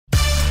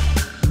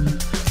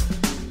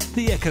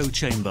The Echo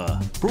Chamber,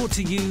 brought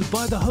to you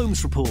by The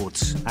Holmes Report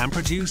and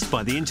produced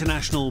by the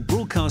international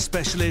broadcast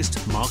specialist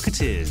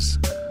Marketeers.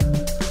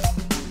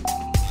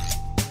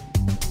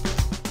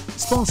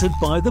 Sponsored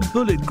by the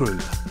Bullet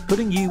Group,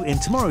 putting you in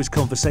tomorrow's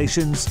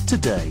conversations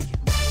today.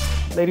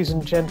 Ladies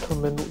and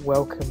gentlemen,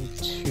 welcome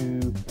to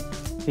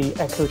the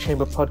Echo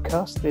Chamber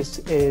podcast. This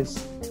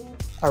is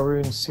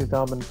Arun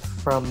Sudhaman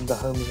from The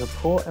Holmes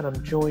Report, and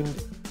I'm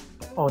joined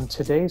on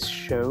today's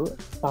show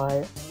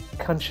by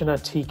Kanchana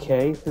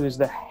TK, who is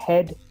the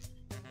head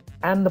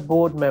and the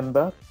board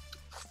member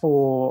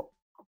for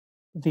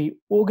the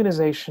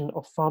Organization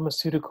of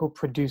Pharmaceutical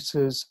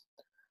Producers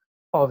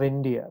of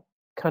India.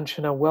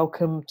 Kanchana,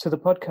 welcome to the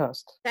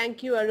podcast.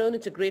 Thank you, Arun.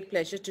 It's a great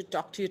pleasure to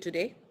talk to you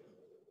today.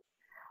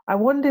 I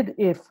wondered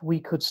if we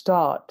could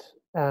start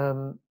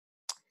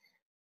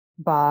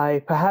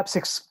by perhaps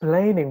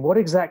explaining what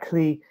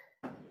exactly,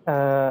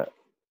 I'm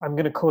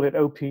going to call it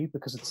OPPI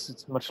because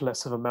it's much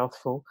less of a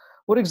mouthful,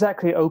 what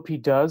exactly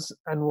OPPI does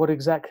and what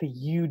exactly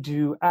you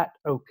do at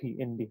OPPI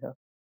India.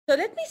 So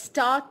let me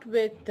start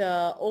with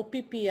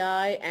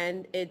OPPI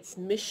and its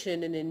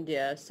mission in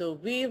India. So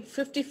we're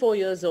 54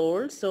 years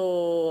old,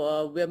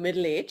 so we're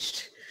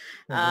middle-aged.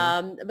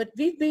 But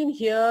we've been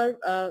here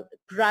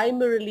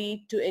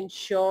primarily to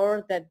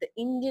ensure that the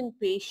Indian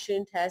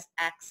patient has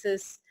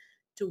access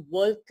to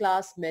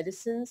world-class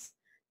medicines,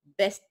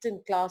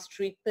 best-in-class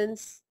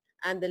treatments,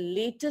 and the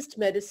latest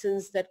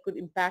medicines that could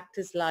impact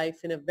his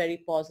life in a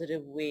very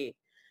positive way.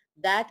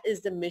 That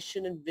is the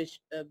mission and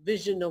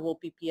vision of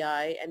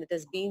OPPI, and it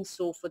has been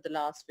so for the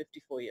last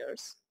 54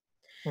 years.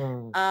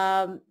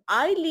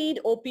 I lead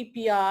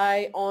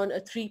OPPI on a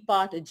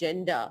three-part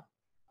agenda.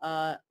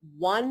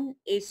 One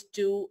is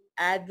to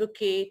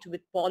advocate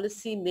with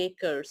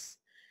policymakers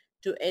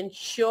to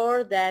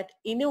ensure that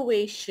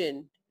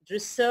innovation,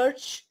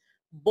 research,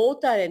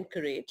 both are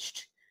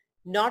encouraged,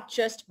 not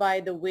just by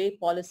the way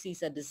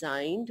policies are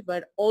designed,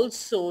 but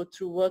also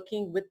through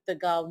working with the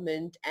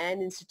government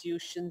and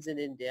institutions in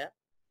India.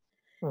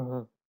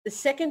 The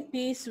second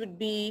piece would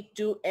be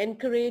to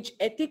encourage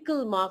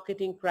ethical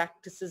marketing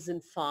practices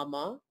in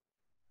pharma,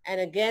 and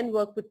again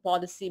work with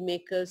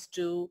policymakers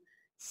to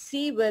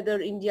see whether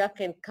India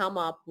can come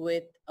up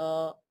with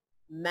a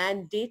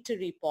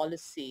mandatory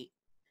policy,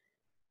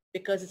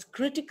 because it's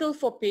critical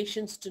for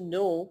patients to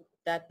know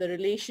that the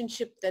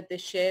relationship that they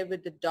share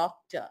with the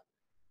doctor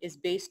is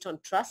based on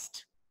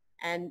trust,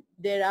 and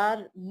there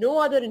are no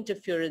other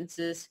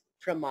interferences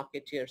from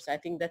marketeers. I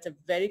think that's a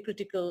very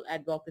critical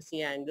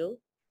advocacy angle.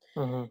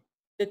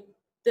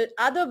 The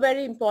other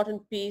very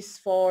important piece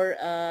for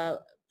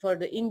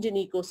the Indian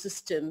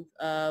ecosystem,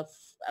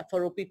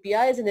 for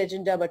OPPI as an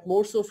agenda, but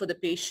more so for the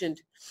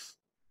patient,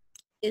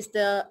 is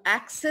the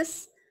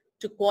access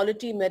to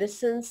quality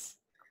medicines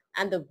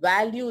and the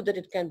value that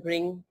it can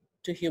bring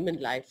to human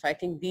life. I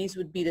think these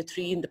would be the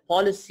three in the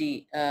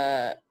policy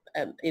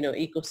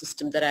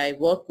ecosystem that I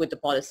work with the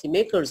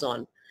policymakers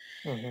on.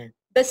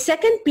 The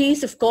second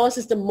piece, of course,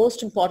 is the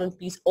most important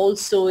piece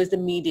also, is the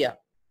media.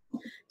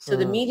 So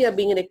the media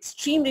being an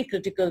extremely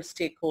critical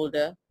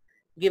stakeholder,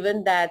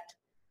 given that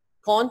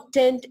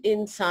content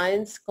in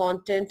science,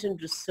 content in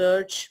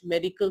research,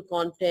 medical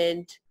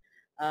content,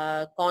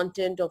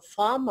 content of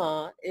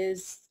pharma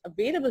is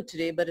available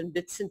today, but in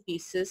bits and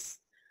pieces,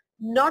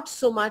 not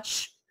so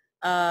much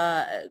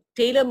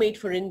tailor-made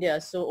for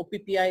India. So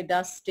OPPI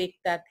does take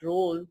that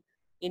role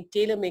in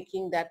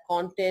tailor-making that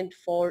content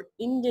for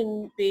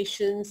Indian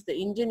patients, the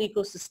Indian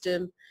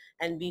ecosystem,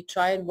 and we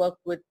try and work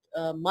with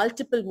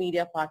multiple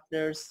media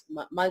partners,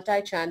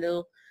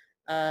 multi-channel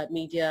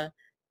media,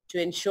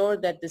 to ensure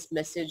that this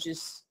message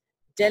is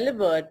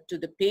delivered to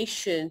the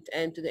patient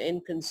and to the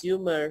end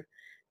consumer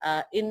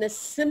in a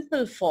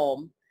simple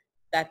form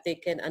that they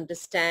can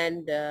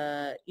understand,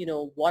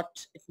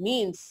 what it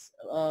means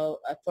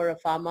for a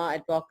pharma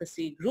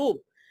advocacy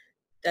group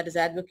that is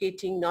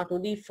advocating not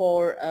only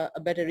for a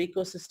better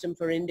ecosystem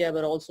for India,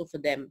 but also for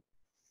them.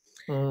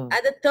 And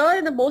the third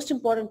and the most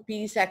important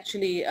piece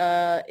actually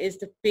is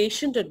the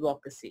patient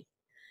advocacy.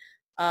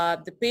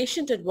 The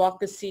patient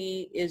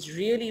advocacy is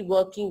really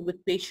working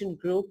with patient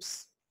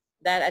groups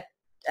that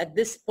at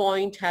this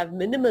point have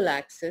minimal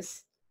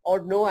access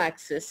or no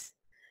access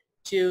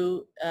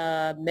to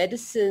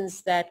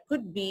medicines that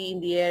could be in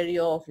the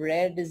area of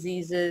rare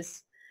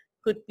diseases,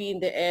 could be in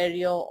the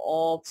area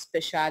of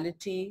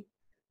specialty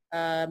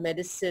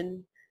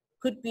medicine,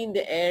 could be in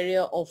the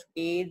area of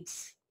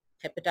AIDS,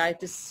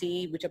 hepatitis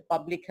C, which are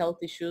public health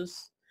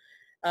issues,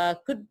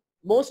 could,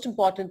 most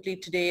importantly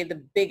today,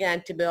 the big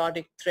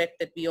antibiotic threat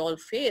that we all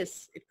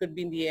face, it could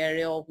be in the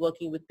area of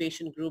working with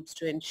patient groups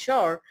to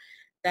ensure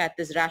that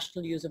there's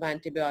rational use of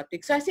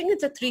antibiotics. So I think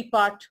it's a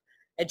three-part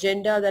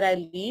agenda that I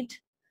lead,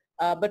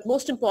 but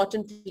most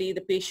importantly,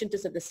 the patient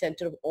is at the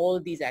center of all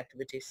these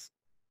activities.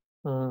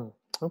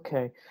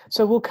 Okay,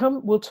 so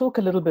we'll talk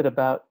a little bit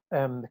about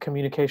the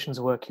communications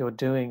work you're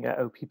doing at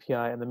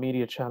OPPI and the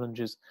media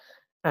challenges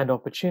and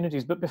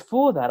opportunities. But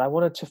before that, I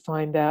wanted to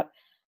find out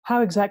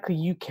how exactly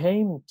you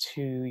came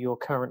to your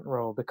current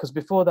role, because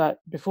before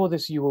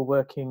this, you were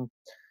working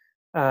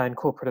in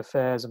corporate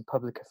affairs and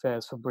public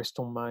affairs for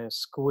Bristol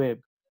Myers Squibb.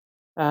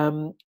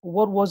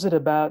 What was it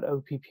about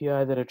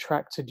OPPI that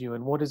attracted you,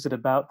 and what is it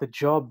about the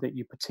job that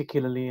you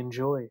particularly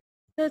enjoy?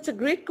 That's a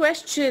great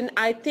question.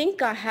 I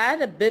think I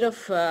had a bit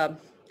of uh,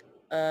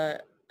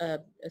 a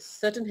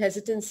certain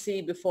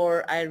hesitancy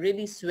before I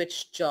really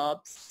switched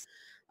jobs.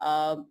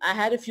 I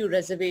had a few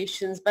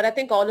reservations, but I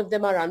think all of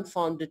them are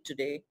unfounded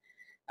today.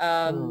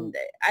 Mm,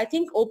 I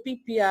think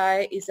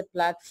OPPI is a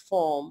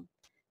platform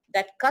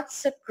that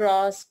cuts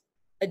across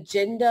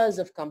agendas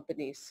of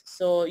companies.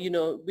 So,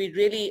 we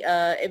really,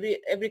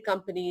 every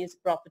company is a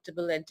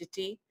profitable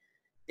entity.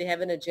 They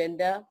have an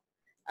agenda,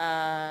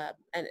 and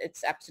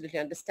it's absolutely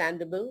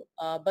understandable.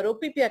 But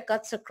OPPI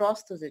cuts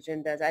across those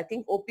agendas. I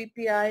think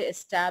OPPI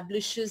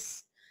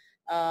establishes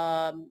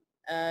a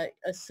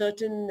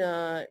certain,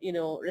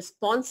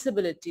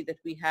 responsibility that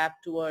we have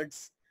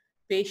towards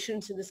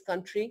patients in this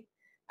country.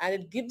 And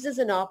it gives us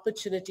an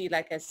opportunity,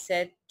 like I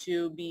said,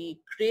 to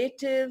be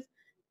creative,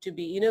 to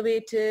be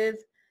innovative,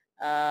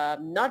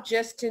 not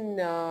just in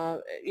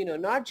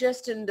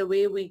the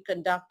way we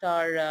conduct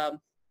our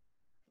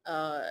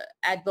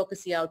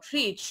advocacy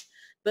outreach,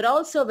 but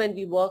also when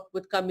we work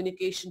with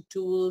communication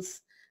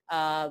tools.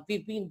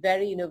 We've been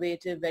very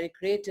innovative, very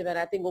creative, and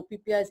I think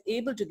OPPI is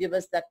able to give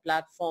us that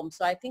platform.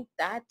 So I think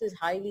that is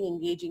highly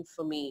engaging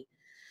for me.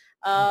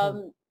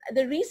 hmm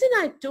The reason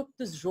I took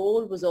this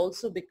role was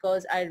also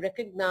because I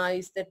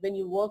recognized that when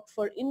you work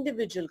for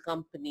individual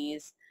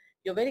companies,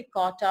 you're very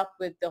caught up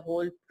with the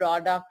whole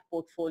product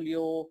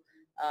portfolio,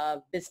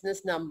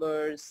 business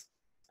numbers,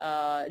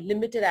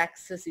 limited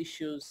access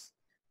issues.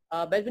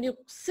 But when you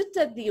sit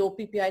at the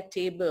OPPI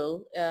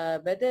table,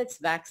 whether it's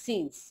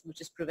vaccines, which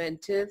is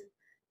preventive,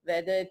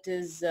 whether it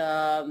is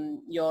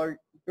your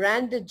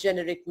branded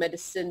generic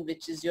medicine,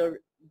 which is your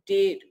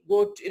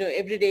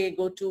everyday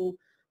go-to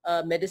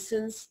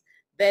medicines,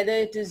 whether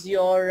it is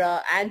your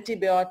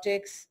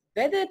antibiotics,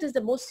 whether it is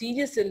the most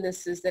serious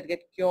illnesses that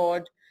get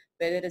cured,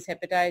 whether it is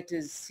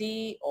hepatitis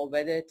C or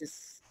whether it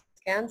is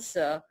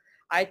cancer,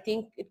 I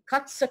think it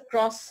cuts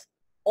across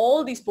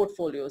all these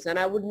portfolios, and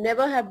I would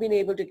never have been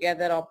able to get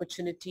that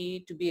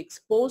opportunity to be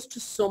exposed to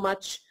so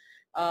much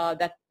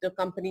that the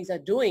companies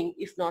are doing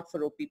if not for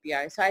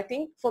OPPI. So I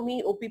think for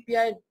me,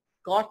 OPPI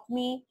got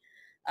me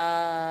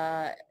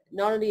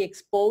not only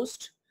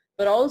exposed,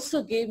 but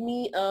also gave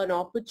me an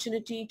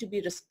opportunity to be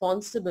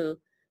responsible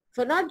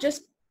for not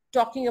just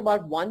talking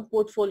about one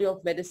portfolio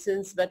of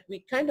medicines, but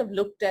we kind of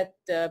looked at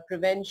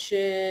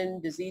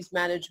prevention, disease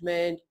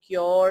management,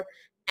 cure,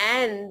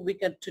 and we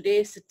can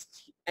today sit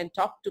and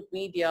talk to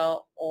media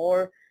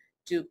or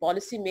to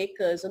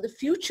policymakers on the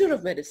future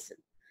of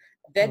medicine,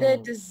 whether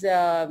it mm, is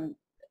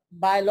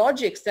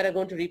biologics that are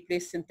going to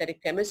replace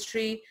synthetic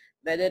chemistry,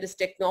 whether it is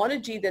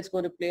technology that's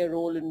going to play a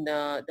role in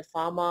the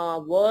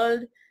pharma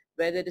world,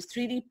 whether it is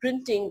 3D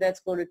printing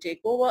that's going to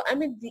take over. I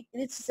mean,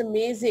 it's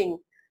amazing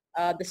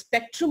the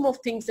spectrum of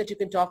things that you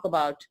can talk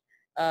about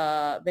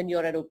when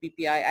you're at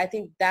OPPI. I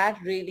think that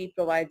really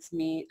provides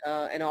me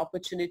an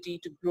opportunity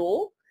to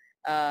grow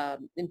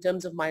in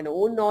terms of my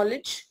own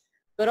knowledge.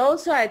 But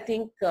also I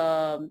think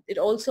it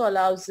also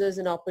allows us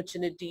an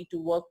opportunity to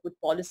work with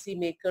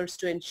policymakers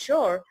to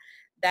ensure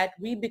that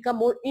we become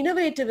more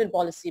innovative in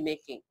policy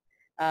making.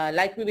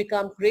 Like we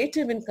become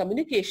creative in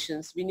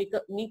communications, we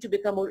need to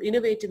become more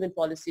innovative in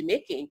policy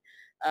making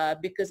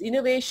because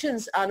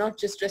innovations are not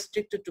just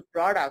restricted to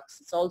products.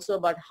 It's also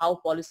about how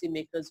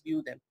policymakers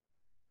view them.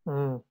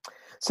 mm.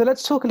 So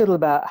let's talk a little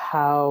about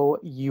how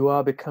you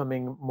are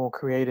becoming more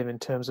creative in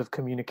terms of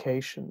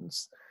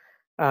communications.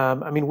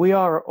 I mean, we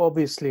are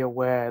obviously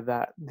aware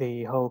that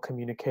the whole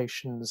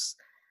communications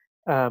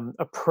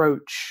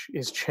approach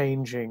is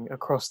changing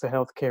across the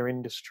healthcare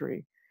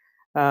industry.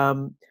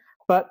 Um,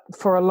 but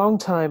for a long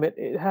time,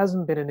 it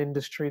hasn't been an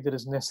industry that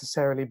has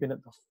necessarily been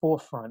at the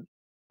forefront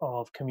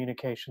of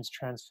communications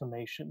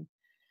transformation.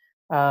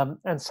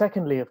 And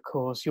secondly, of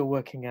course, you're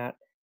working at,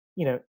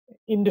 you know,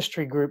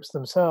 industry groups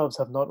themselves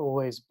have not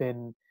always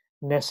been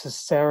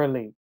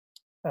necessarily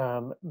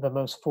the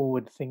most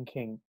forward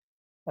thinking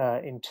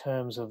in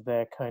terms of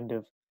their kind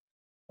of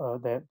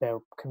their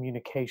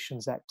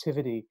communications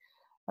activity.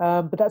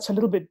 But that's a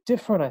little bit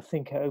different, I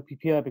think, at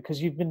OPPI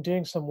because you've been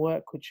doing some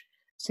work which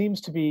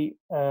seems to be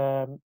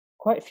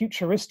quite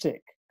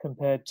futuristic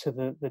compared to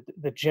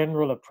the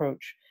general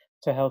approach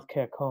to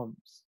healthcare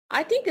comms.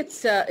 I think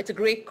it's a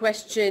great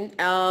question,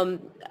 and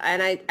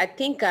I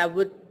think I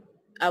would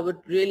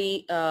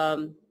really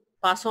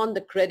pass on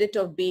the credit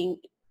of being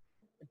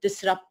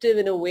disruptive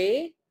in a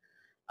way,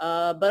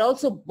 but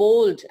also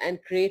bold and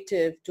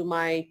creative to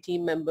my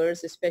team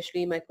members,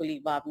 especially my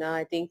colleague Bhavna.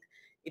 I think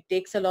it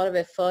takes a lot of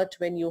effort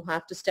when you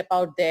have to step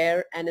out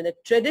there and in a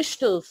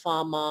traditional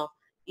pharma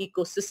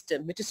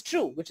ecosystem, which is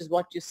true, which is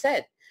what you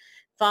said.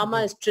 Pharma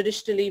Mhm. is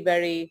traditionally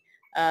very,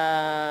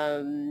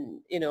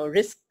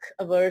 risk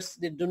averse.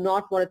 They do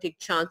not want to take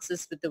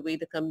chances with the way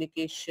the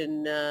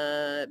communication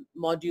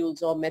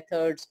modules or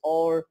methods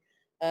or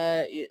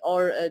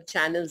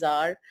channels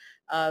are.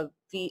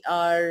 We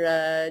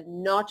are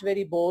not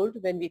very bold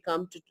when we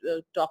come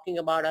to talking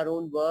about our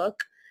own work.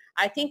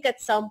 I think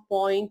at some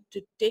point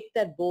to take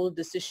that bold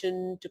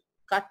decision to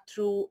cut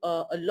through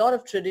a lot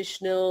of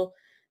traditional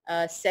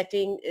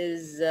setting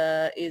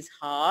is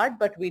hard,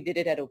 but we did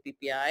it at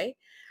OPPI.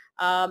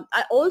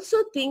 I also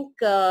think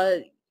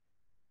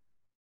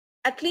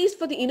at least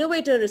for the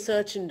innovator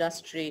research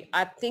industry,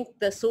 I think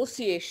the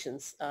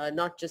associations,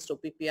 not just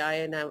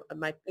OPPI and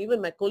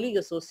even my colleague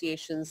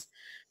associations,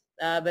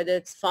 whether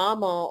it's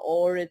pharma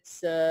or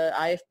it's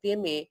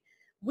IFPMA,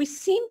 we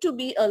seem to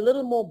be a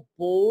little more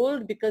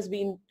bold because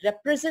we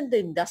represent the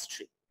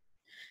industry.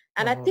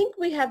 And I think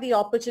we have the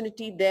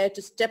opportunity there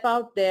to step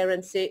out there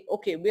and say,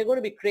 okay, we're going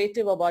to be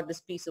creative about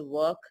this piece of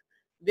work.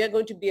 We are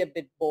going to be a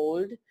bit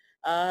bold.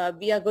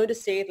 We are going to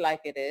say it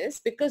like it is,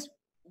 because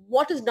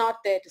what is not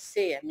there to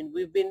say? I mean,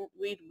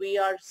 we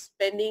are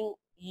spending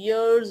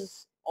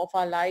years of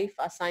our life.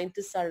 Our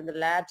scientists are in the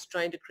labs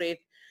trying to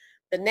create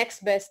the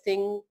next best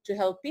thing to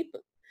help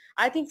people.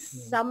 I think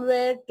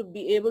somewhere to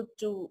be able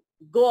to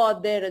go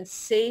out there and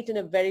say it in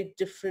a very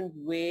different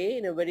way,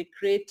 in a very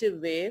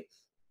creative way,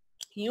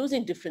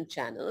 using different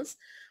channels.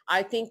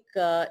 I think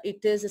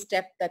it is a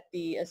step that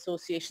the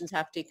associations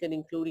have taken,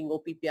 including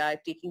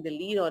OPPI, taking the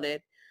lead on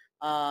it,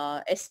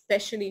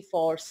 especially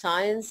for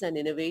science and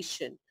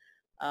innovation.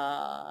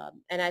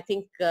 And I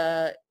think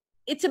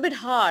it's a bit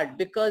hard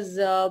because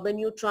when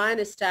you try and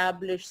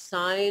establish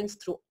science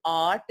through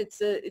art,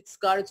 it's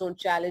got its own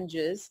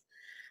challenges.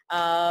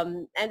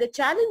 And the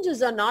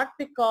challenges are not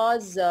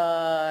because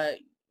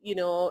you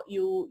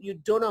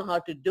don't know how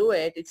to do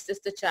it. It's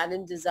just the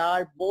challenges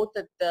are both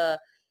at the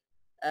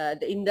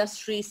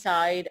industry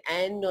side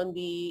and on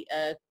the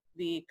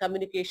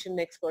communication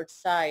expert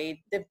side.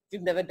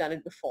 We've never done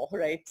it before,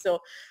 right?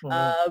 So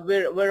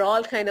we're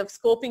all kind of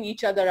scoping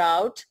each other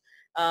out.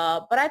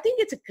 But I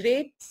think it's a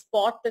great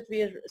spot that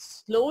we're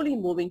slowly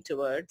moving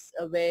towards,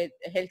 where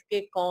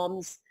healthcare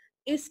comms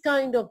is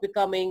kind of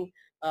becoming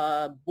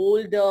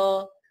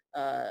bolder,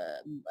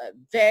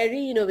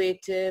 very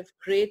innovative,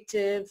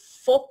 creative,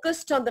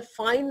 focused on the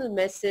final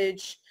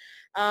message.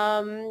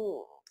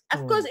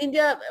 Of course,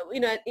 India,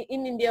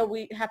 in India,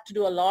 we have to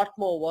do a lot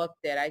more work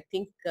there. I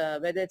think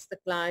whether it's the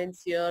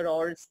clients here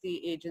or it's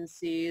the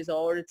agencies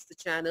or it's the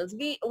channels,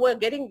 we're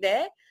getting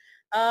there.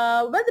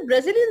 But the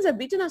Brazilians have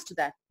beaten us to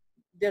that.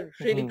 They're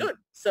really good.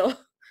 So,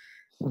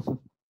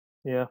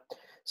 yeah.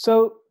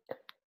 So,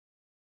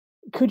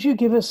 could you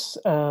give us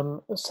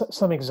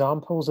some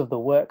examples of the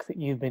work that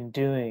you've been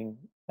doing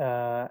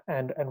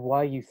and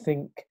why you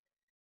think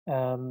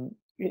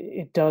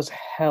it does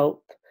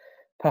help,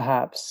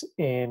 perhaps,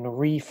 in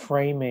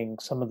reframing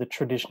some of the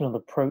traditional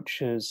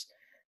approaches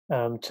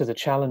to the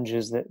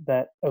challenges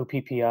that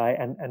OPPI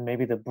and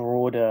maybe the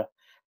broader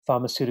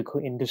pharmaceutical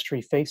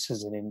industry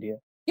faces in India?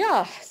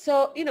 Yeah.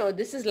 So,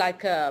 this is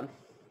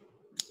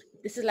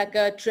like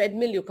a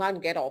treadmill you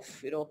can't get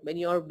off. When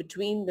you're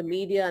between the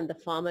media and the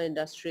pharma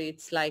industry,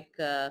 it's like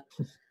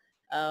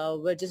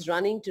we're just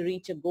running to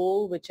reach a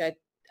goal, which I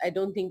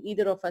don't think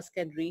either of us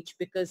can reach,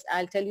 because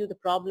I'll tell you the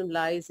problem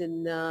lies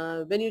in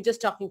when you're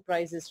just talking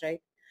prices,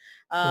 right?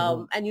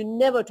 And you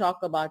never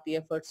talk about the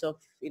efforts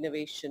of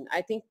innovation.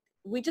 I think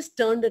we just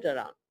turned it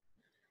around.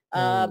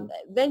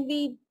 When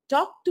we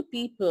talk to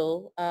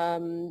people,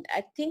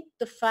 I think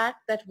the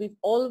fact that we've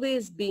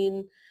always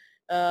been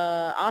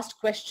asked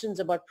questions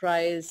about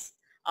price,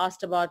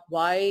 asked about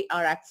why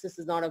our access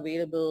is not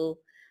available,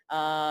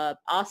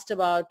 asked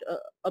about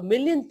a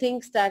million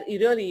things that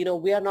really,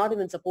 we are not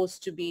even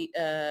supposed to be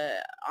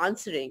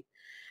answering.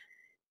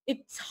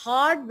 It's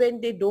hard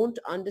when they don't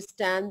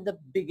understand the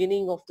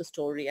beginning of the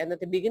story. And at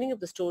the beginning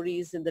of the story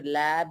is in the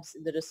labs,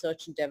 in the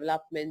research and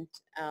development,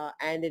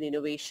 and in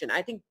innovation.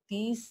 I think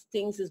these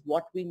things is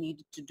what we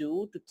needed to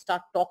do to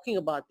start talking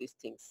about these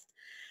things.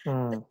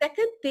 The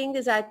second thing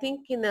is, I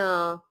think in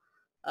a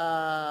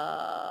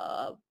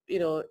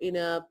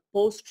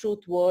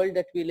post-truth world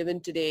that we live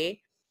in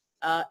today,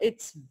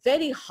 it's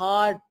very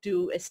hard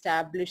to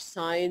establish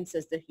science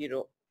as the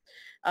hero.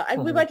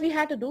 But we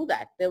had to do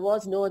that. There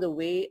was no other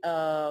way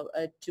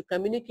to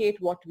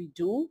communicate what we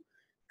do,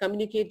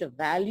 communicate the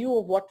value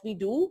of what we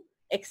do,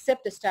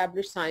 except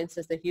establish science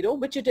as the hero,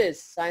 which it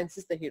is. Science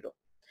is the hero.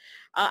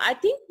 I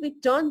think we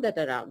turned that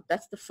around.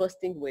 That's the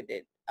first thing we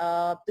did.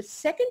 The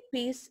second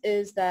piece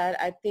is that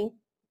I think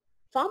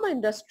pharma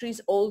industries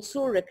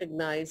also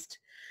recognized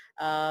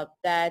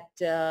that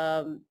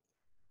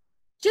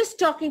just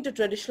talking to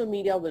traditional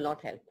media will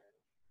not help.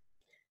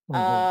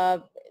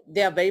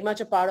 They are very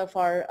much a part of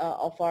our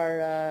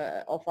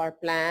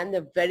plan.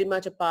 They're very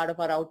much a part of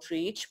our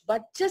outreach,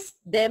 but just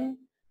them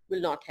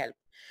will not help.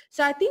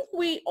 So I think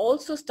we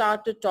also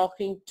started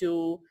talking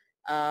to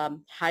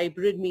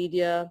hybrid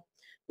media.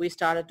 We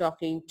started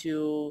talking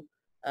to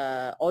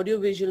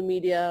audiovisual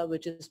media,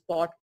 which is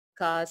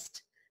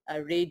podcast,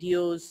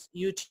 radios,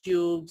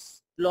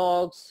 YouTubes,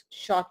 blogs,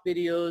 short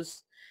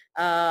videos.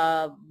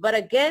 But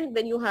again,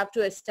 when you have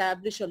to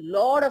establish a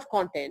lot of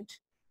content,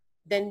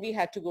 then we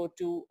had to go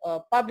to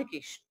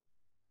publication,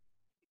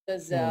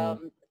 because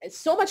it's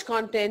so much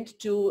content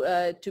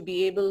to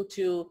be able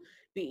to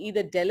be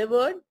either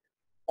delivered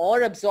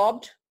or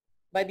absorbed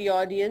by the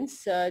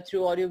audience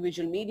through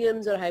audiovisual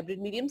mediums or hybrid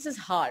mediums is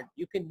hard.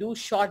 You can do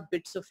short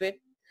bits of it.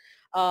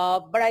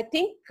 But I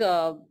think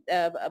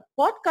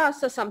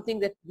podcasts are something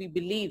that we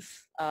believe,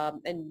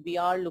 and we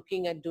are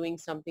looking at doing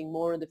something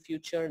more in the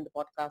future in the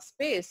podcast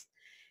space.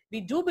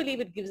 We do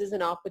believe it gives us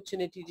an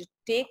opportunity to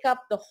take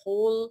up the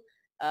whole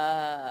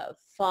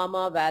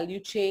pharma value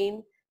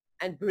chain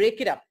and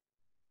break it up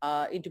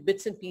into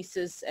bits and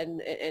pieces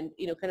and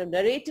kind of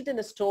narrate it in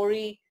a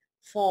story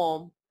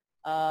form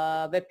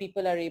where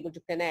people are able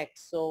to connect.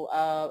 So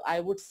I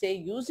would say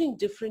using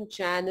different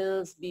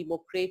channels, be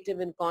more creative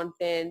in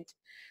content,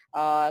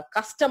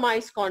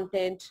 customize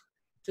content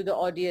to the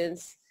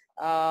audience,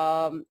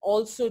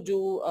 also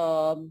do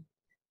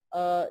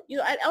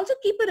and also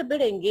keep it a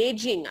bit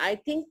engaging. I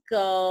think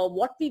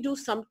what we do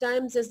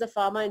sometimes as the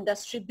pharma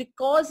industry,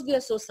 because we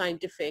are so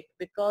scientific,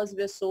 because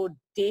we are so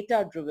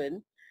data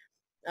driven,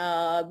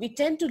 we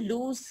tend to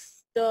lose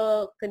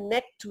the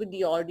connect with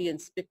the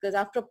audience, because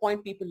after a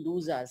point people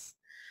lose us.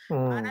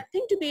 And I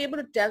think to be able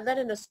to tell that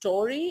in a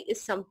story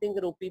is something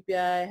that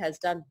OPPI has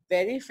done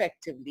very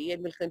effectively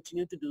and will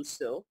continue to do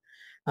so.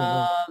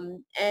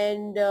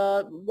 And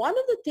one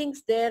of the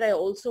things there I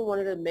also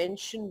wanted to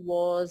mention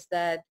was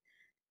that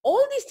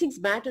all these things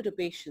matter to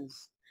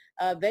patients,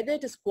 whether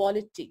it is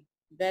quality,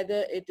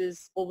 whether it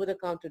is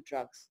over-the-counter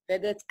drugs,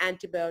 whether it's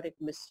antibiotic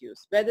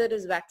misuse, whether it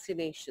is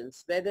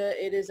vaccinations, whether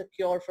it is a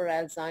cure for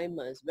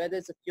Alzheimer's, whether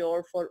it's a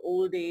cure for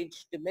old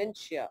age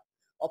dementia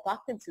or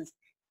Parkinson's.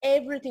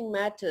 Everything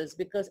matters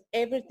because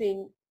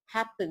everything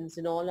happens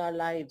in all our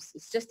lives.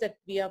 It's just that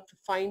we have to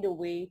find a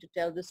way to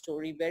tell the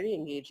story very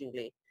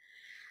engagingly.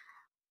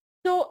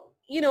 So,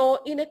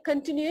 in a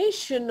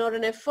continuation or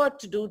an effort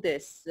to do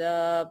this,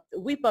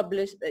 we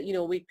published,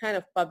 we kind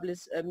of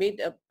published, made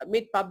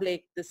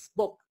public this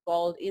book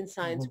called In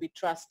Science We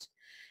Trust,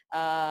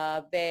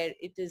 where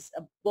it is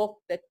a book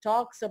that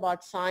talks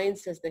about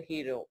science as the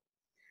hero,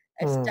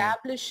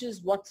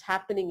 establishes what's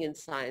happening in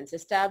science,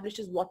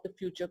 establishes what the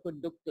future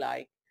could look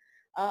like.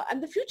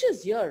 And the future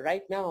is here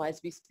right now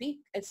as we speak.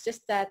 It's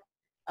just that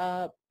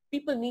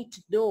people need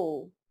to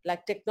know,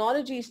 like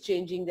technology is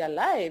changing their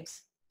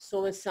lives,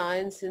 so is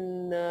science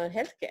in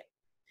healthcare.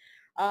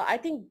 I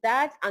think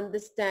that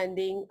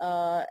understanding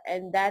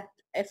and that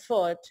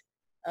effort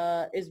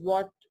is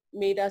what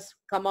made us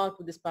come out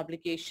with this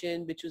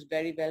publication, which was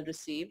very well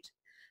received.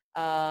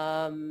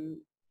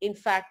 In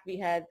fact, we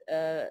had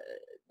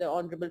the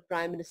Honorable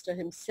Prime Minister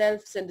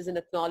himself send us an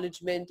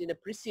acknowledgement in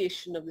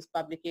appreciation of this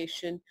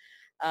publication.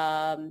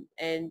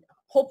 And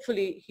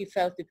hopefully he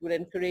felt it would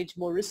encourage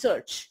more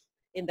research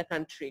in the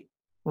country.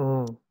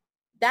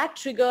 That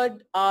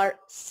triggered our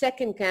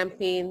second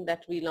campaign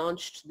that we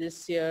launched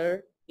this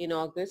year in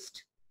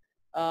August,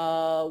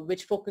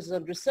 which focuses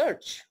on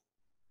research.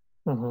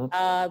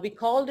 We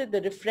called it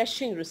the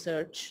Refreshing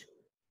Research.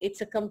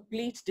 It's a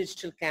complete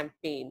digital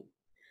campaign.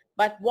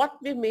 But what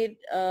we made,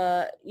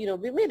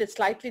 we made it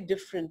slightly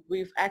different.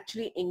 We've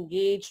actually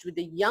engaged with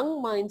the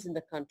young minds in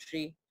the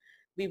country.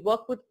 We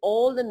work with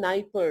all the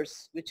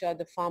NIPERs, which are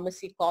the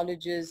pharmacy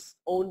colleges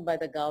owned by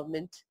the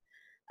government,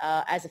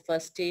 as a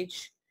first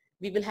stage.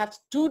 We will have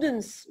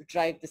students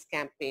drive this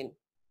campaign.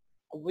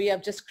 We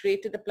have just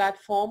created a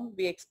platform.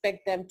 We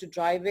expect them to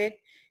drive it.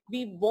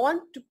 We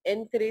want to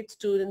encourage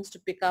students to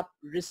pick up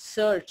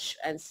research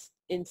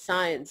in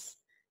science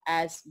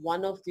as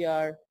one of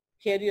their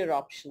career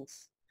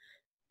options.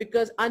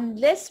 Because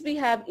unless we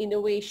have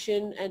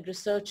innovation and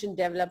research and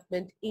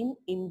development in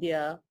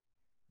India,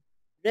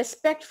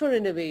 respect for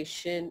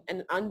innovation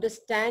and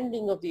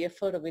understanding of the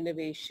effort of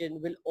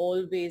innovation will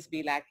always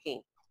be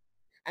lacking.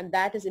 And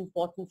that is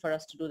important for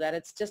us to do that.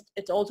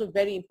 It's also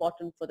very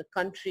important for the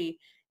country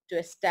to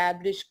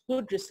establish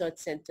good research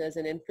centers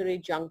and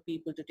encourage young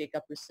people to take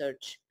up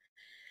research.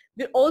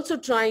 We're also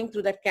trying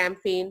through that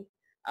campaign,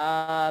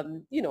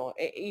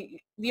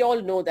 we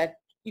all know that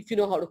if you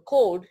know how to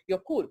code, you're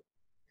cool.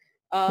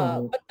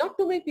 But not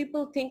too many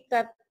people think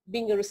that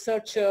being a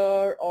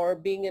researcher or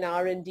being an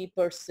R&D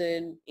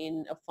person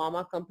in a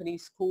pharma company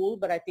is cool,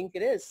 but I think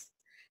it is.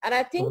 And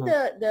I think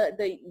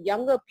the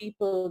younger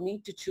people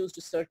need to choose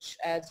research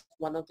as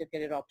one of their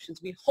career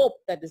options. We hope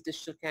that this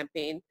digital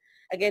campaign,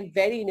 again,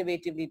 very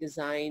innovatively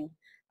designed,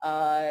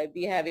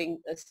 be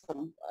having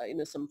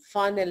some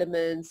fun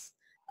elements.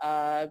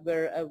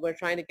 We're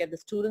trying to get the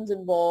students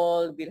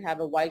involved. We'll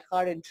have a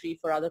wildcard entry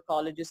for other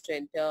colleges to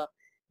enter.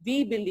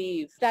 We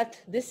believe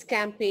that this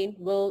campaign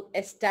will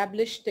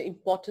establish the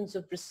importance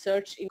of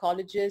research in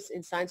colleges,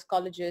 in science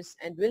colleges,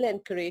 and will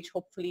encourage,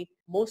 hopefully,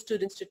 more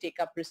students to take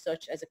up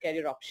research as a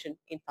career option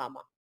in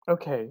pharma.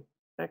 Okay,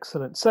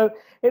 excellent. So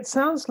it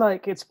sounds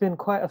like it's been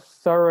quite a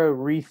thorough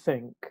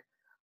rethink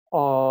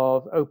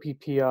of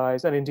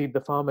OPPI's and indeed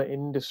the pharma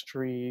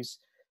industry's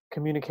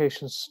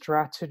communication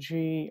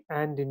strategy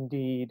and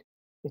indeed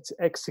its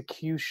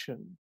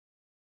execution.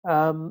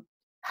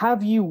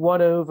 Have you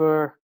won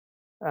over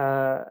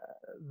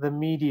the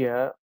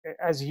media?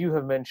 As you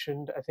have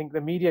mentioned, I think the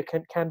media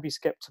can be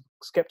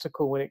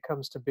skeptical when it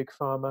comes to big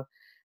pharma.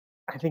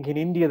 I think in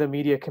India, the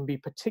media can be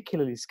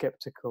particularly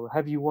skeptical.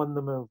 Have you won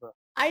them over?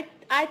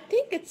 I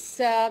think it's,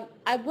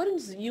 I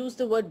wouldn't use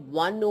the word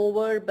won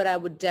over, but I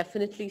would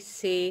definitely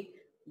say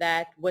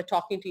that we're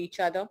talking to each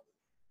other.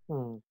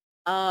 Hmm.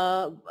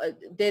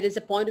 There is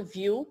a point of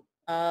view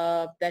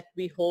that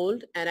we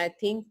hold, and I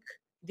think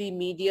the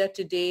media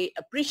today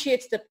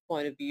appreciates that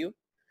point of view.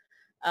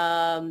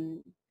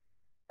 Um,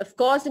 of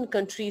course, in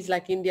countries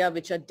like India,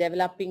 which are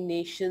developing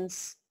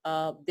nations,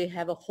 they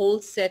have a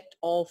whole set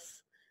of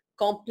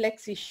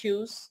complex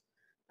issues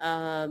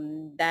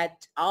that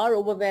are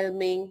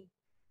overwhelming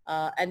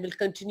and will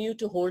continue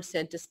to hold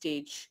center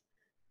stage.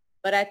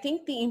 But I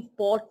think the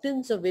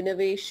importance of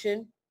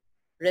innovation,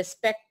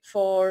 respect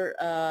for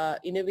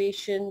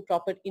innovation,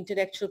 proper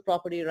intellectual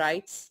property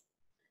rights,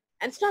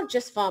 and it's not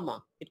just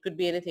pharma, it could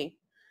be anything.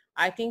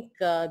 I think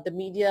the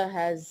media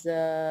has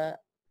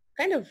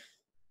kind of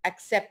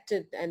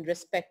accepted and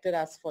respected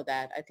us for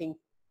that. I think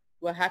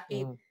we're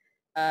happy Hmm.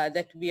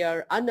 that we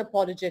are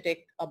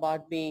unapologetic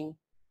about being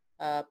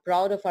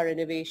proud of our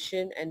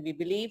innovation, and we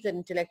believe that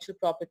intellectual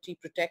property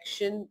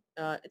protection,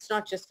 it's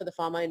not just for the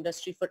pharma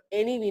industry, for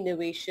any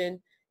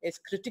innovation is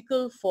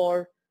critical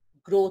for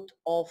growth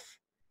of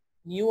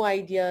new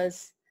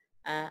ideas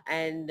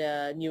and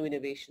new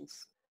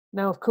innovations.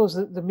 Now, of course,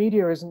 the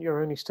media isn't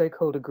your only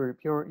stakeholder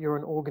group. You're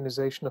an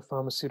organization of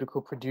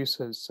pharmaceutical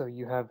producers, so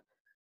you have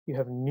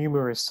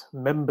numerous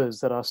members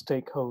that are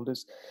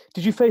stakeholders.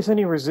 Did you face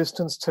any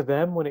resistance to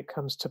them when it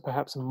comes to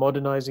perhaps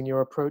modernizing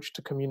your approach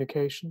to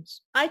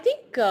communications? I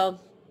think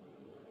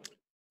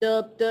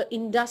the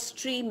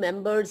industry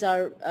members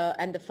are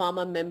and the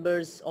pharma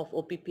members of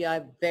OPPI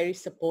are very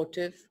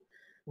supportive.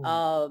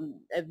 Mm.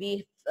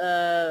 We've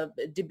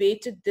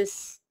debated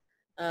this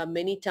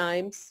many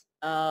times.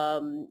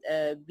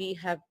 We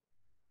have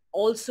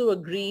also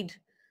agreed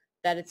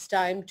that it's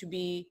time to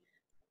be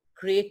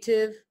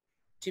creative,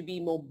 to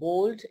be more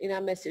bold in our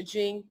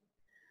messaging.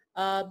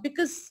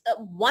 Because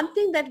one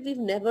thing that we've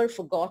never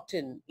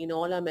forgotten in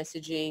all our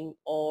messaging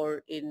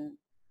or in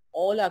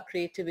all our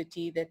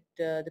creativity, that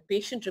the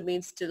patient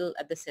remains still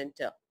at the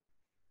center.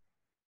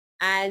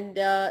 And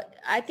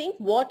I think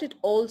what it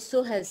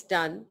also has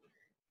done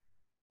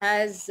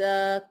has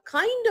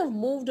kind of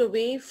moved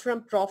away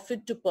from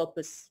profit to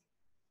purpose.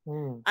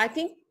 Mm. I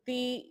think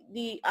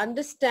the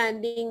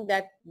understanding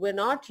that we're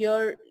not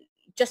here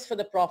just for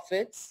the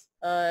profits.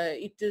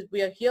 It is,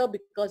 we are here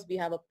because we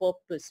have a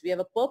purpose. We have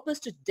a purpose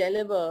to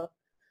deliver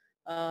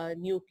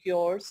new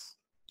cures,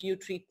 new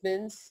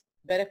treatments,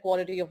 better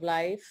quality of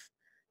life,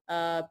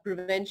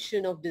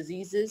 prevention of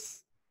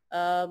diseases,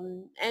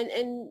 and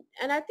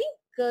I think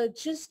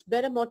just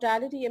better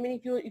mortality. I mean,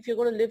 if you're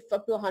going to live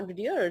up to 100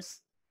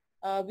 years,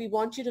 we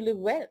want you to live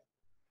well.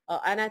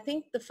 And I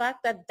think the fact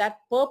that that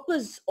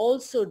purpose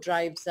also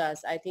drives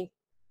us, I think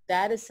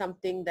that is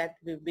something that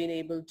we've been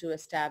able to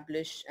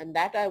establish, and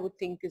that I would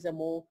think is a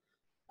more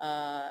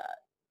uh,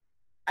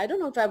 I don't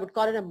know if I would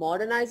call it a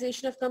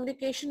modernization of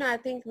communication. I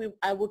think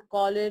I would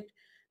call it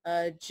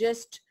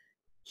just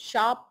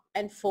sharp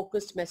and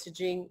focused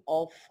messaging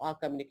of our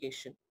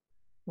communication.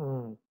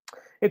 Mm.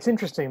 It's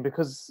interesting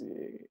because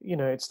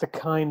it's the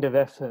kind of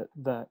effort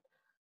that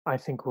I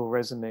think will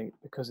resonate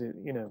because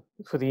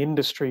for the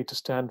industry to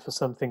stand for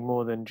something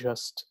more than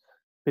just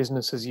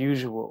business as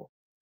usual,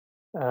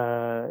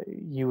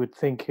 you would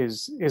think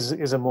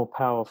is a more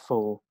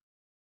powerful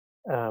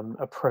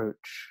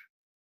approach.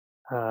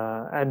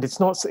 And it's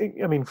not.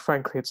 I mean,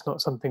 frankly, it's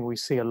not something we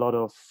see a lot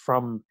of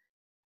um,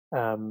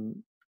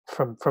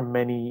 from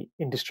many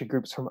industry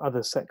groups from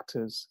other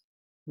sectors.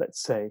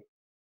 Let's say.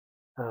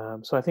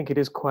 So I think it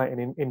is quite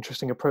an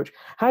interesting approach.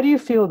 How do you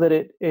feel that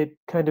it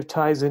kind of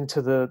ties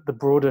into the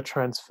broader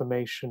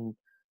transformation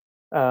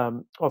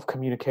of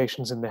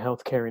communications in the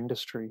healthcare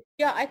industry?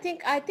 Yeah, I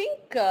think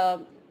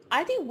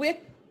with,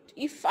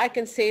 if I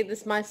can say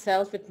this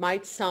myself, it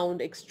might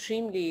sound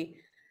extremely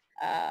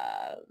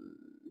uh,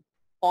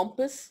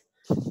 pompous,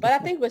 but I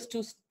think we're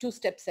two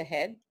steps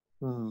ahead.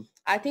 Mm.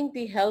 I think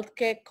the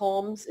healthcare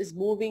comms is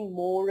moving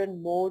more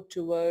and more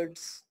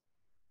towards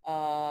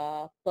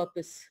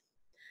purpose.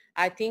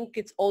 I think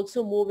it's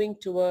also moving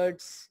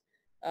towards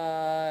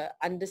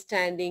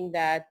understanding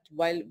that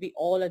while we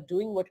all are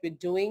doing what we're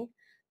doing,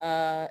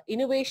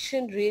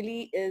 innovation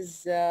really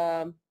is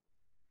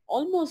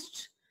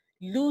almost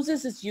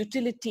loses its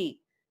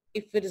utility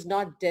if it is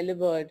not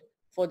delivered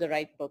for the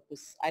right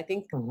purpose. I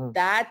think Hmm.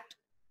 that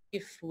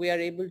if we are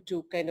able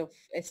to kind of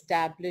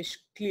establish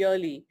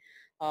clearly,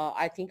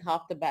 I think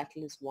half the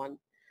battle is won.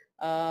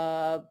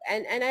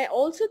 And I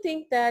also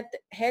think that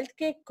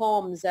healthcare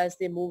comms as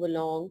they move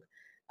along,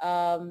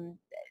 um,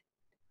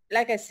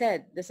 like I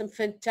said, there's some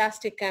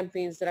fantastic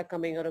campaigns that are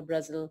coming out of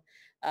Brazil,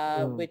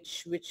 Mm.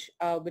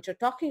 which are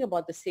talking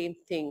about the same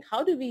thing.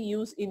 How do we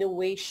use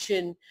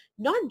innovation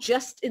not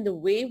just in the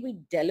way we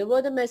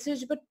deliver the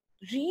message, but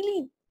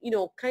really,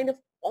 kind of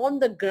on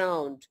the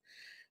ground,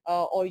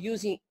 or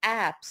using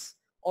apps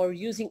or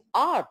using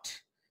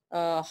art?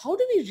 How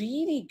do we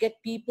really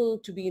get people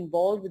to be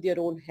involved with their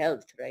own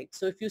health, right?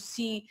 So if you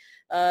see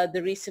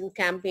the recent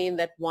campaign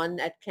that won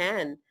at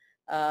Cannes,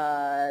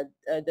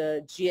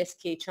 the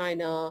GSK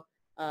China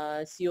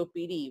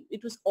COPD.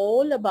 It was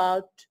all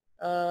about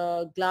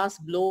glass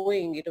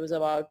blowing. It was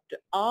about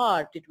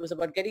art. It was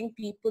about getting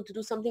people to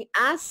do something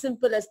as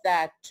simple as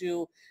that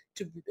to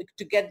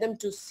get them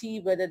to see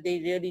whether they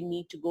really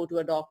need to go to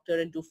a doctor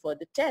and do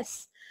further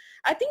tests.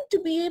 I think to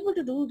be able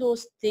to do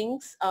those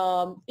things,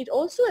 it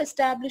also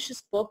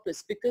establishes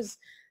purpose because,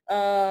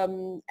 if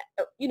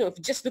you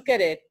just look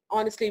at it,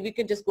 honestly, we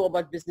can just go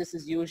about business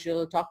as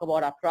usual, talk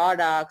about our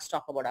products,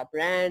 talk about our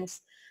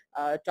brands,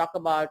 talk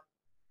about,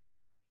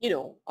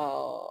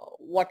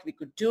 what we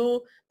could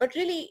do, but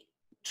really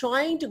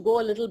trying to go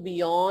a little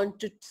beyond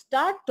to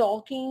start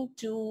talking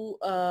to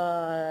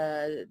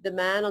the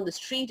man on the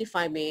street, if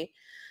I may,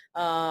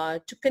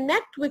 to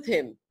connect with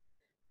him.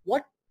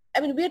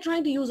 We're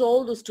trying to use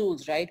all those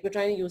tools, right? We're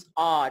trying to use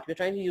art, we're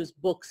trying to use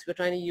books, we're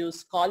trying to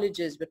use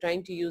colleges, we're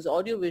trying to use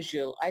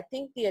audiovisual. I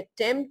think the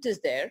attempt is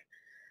there.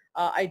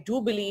 I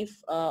do believe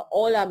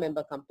all our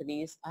member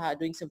companies are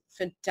doing some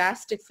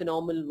fantastic,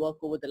 phenomenal work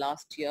over the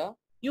last year.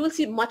 You will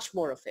see much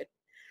more of it.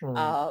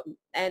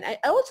 And I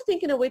also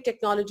think in a way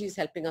technology is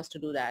helping us to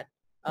do that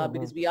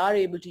because we are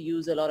able to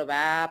use a lot of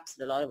apps,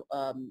 a lot of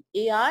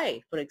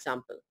AI, for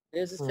example.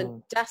 There's this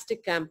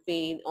fantastic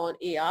campaign on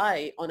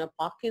AI on a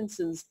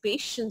Parkinson's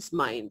patient's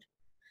mind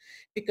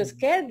because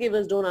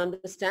caregivers don't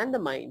understand the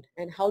mind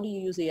and how do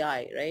you use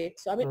AI, right?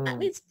 So, I mean,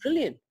 it's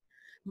brilliant.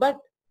 But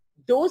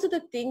those are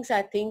the things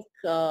I think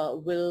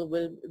will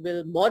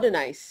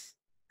modernize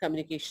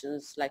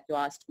communications, like you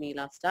asked me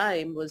last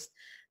time, was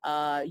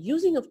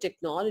using of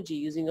technology,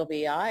 using of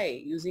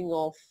AI, using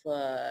of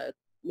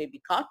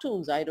maybe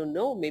cartoons, I don't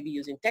know, maybe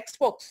using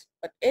textbooks,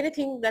 but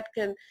anything that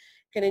can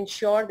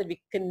ensure that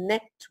we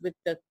connect with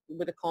the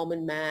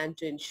common man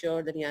to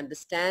ensure that he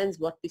understands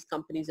what these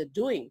companies are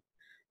doing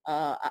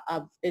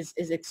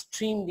is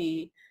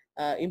extremely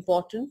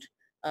important.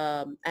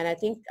 And I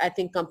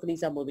think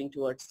companies are moving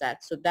towards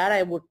that. So that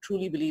I would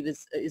truly believe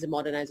is a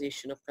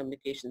modernization of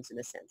communications in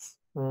a sense.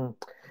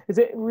 It's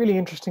a really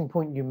interesting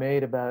point you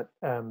made about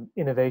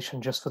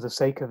innovation just for the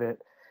sake of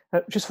it.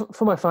 Just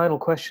for my final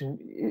question,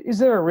 is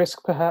there a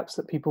risk perhaps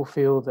that people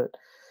feel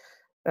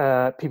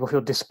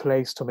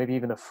displaced or maybe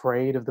even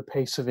afraid of the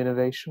pace of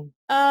innovation?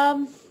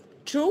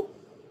 True.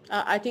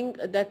 I think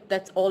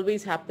that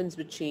always happens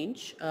with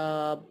change.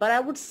 But I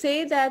would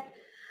say that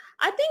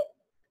I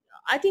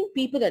think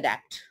people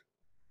adapt.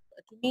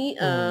 To me,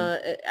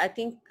 I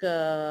think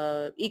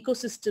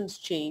ecosystems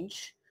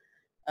change.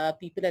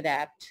 People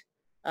adapt.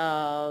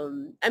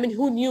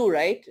 Who knew,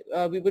 right?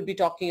 We would be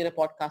talking in a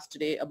podcast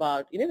today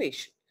about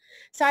innovation.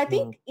 So I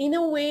think in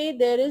a way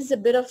there is a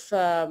bit of,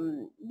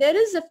 there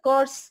is of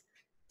course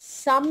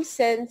some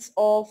sense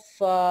of,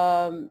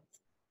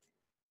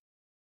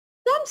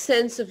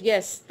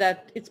 yes,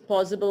 that it's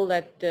possible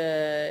that,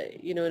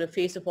 in the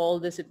face of all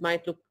this, it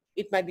might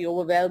be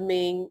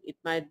overwhelming, it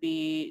might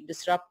be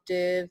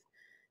disruptive.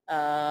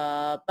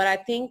 But I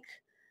think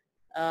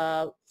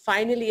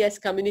finally, as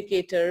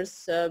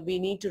communicators, we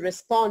need to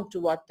respond to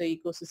what the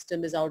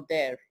ecosystem is out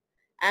there.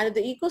 And if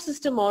the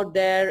ecosystem out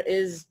there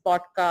is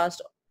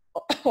podcast,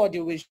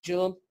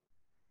 audiovisual,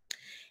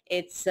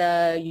 it's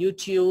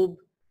YouTube,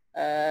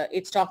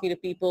 it's talking to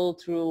people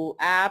through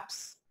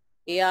apps,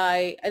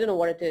 AI, I don't know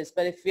what it is,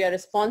 but if we are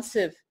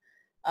responsive,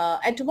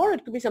 and tomorrow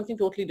it could be something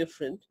totally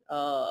different.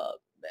 But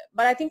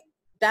I think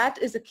that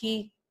is a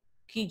key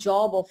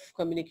job of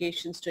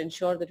communications, to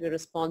ensure that we're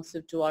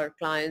responsive to our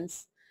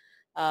clients,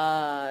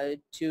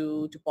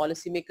 to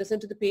policymakers,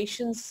 and to the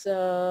patients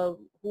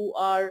who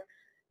are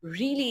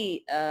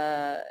really,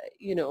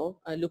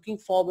 looking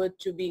forward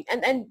to being.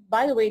 And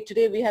by the way,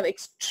 today we have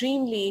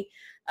extremely,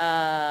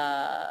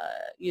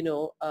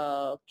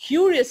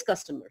 curious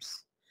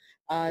customers.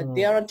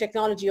 They are on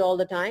technology all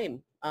the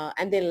time,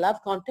 and they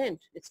love content.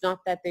 It's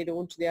not that they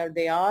don't.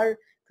 They are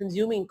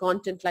consuming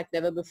content like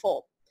never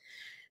before.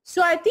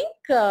 So I think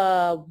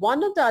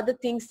one of the other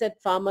things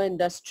that pharma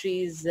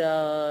industries,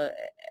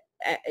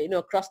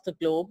 across the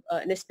globe,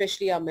 and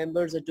especially our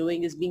members, are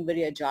doing is being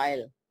very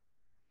agile.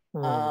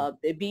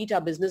 Be it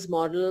our business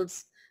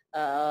models,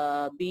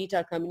 be it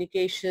our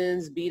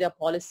communications, be it our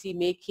policy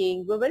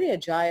making, we're very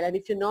agile. And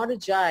if you're not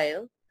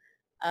agile,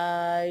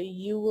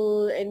 you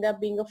will end up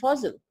being a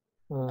fossil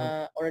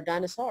or a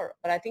dinosaur.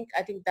 But I think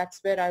that's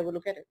where I would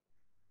look at it.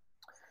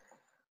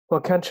 Well,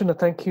 Kanchana,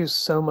 thank you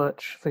so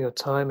much for your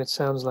time. It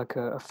sounds like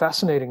a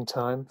fascinating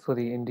time for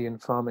the Indian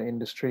pharma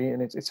industry,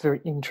 and it's very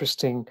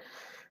interesting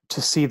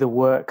to see the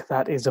work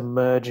that is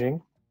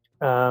emerging.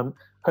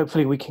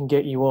 Hopefully we can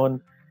get you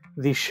on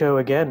the show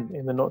again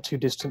in the not too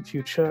distant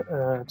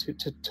future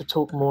to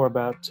talk more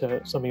about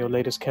some of your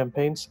latest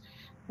campaigns.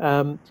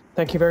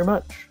 Thank you very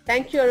much.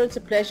 Thank you, Arun. It's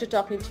a pleasure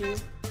talking to you.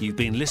 You've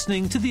been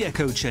listening to The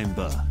Echo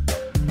Chamber.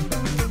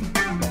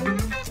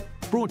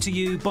 Brought to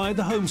you by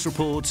The Holmes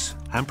Report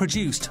and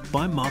produced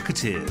by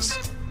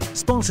Marketeers.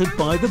 Sponsored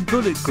by the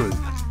Bullet Group,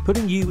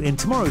 putting you in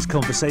tomorrow's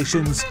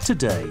conversations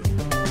today.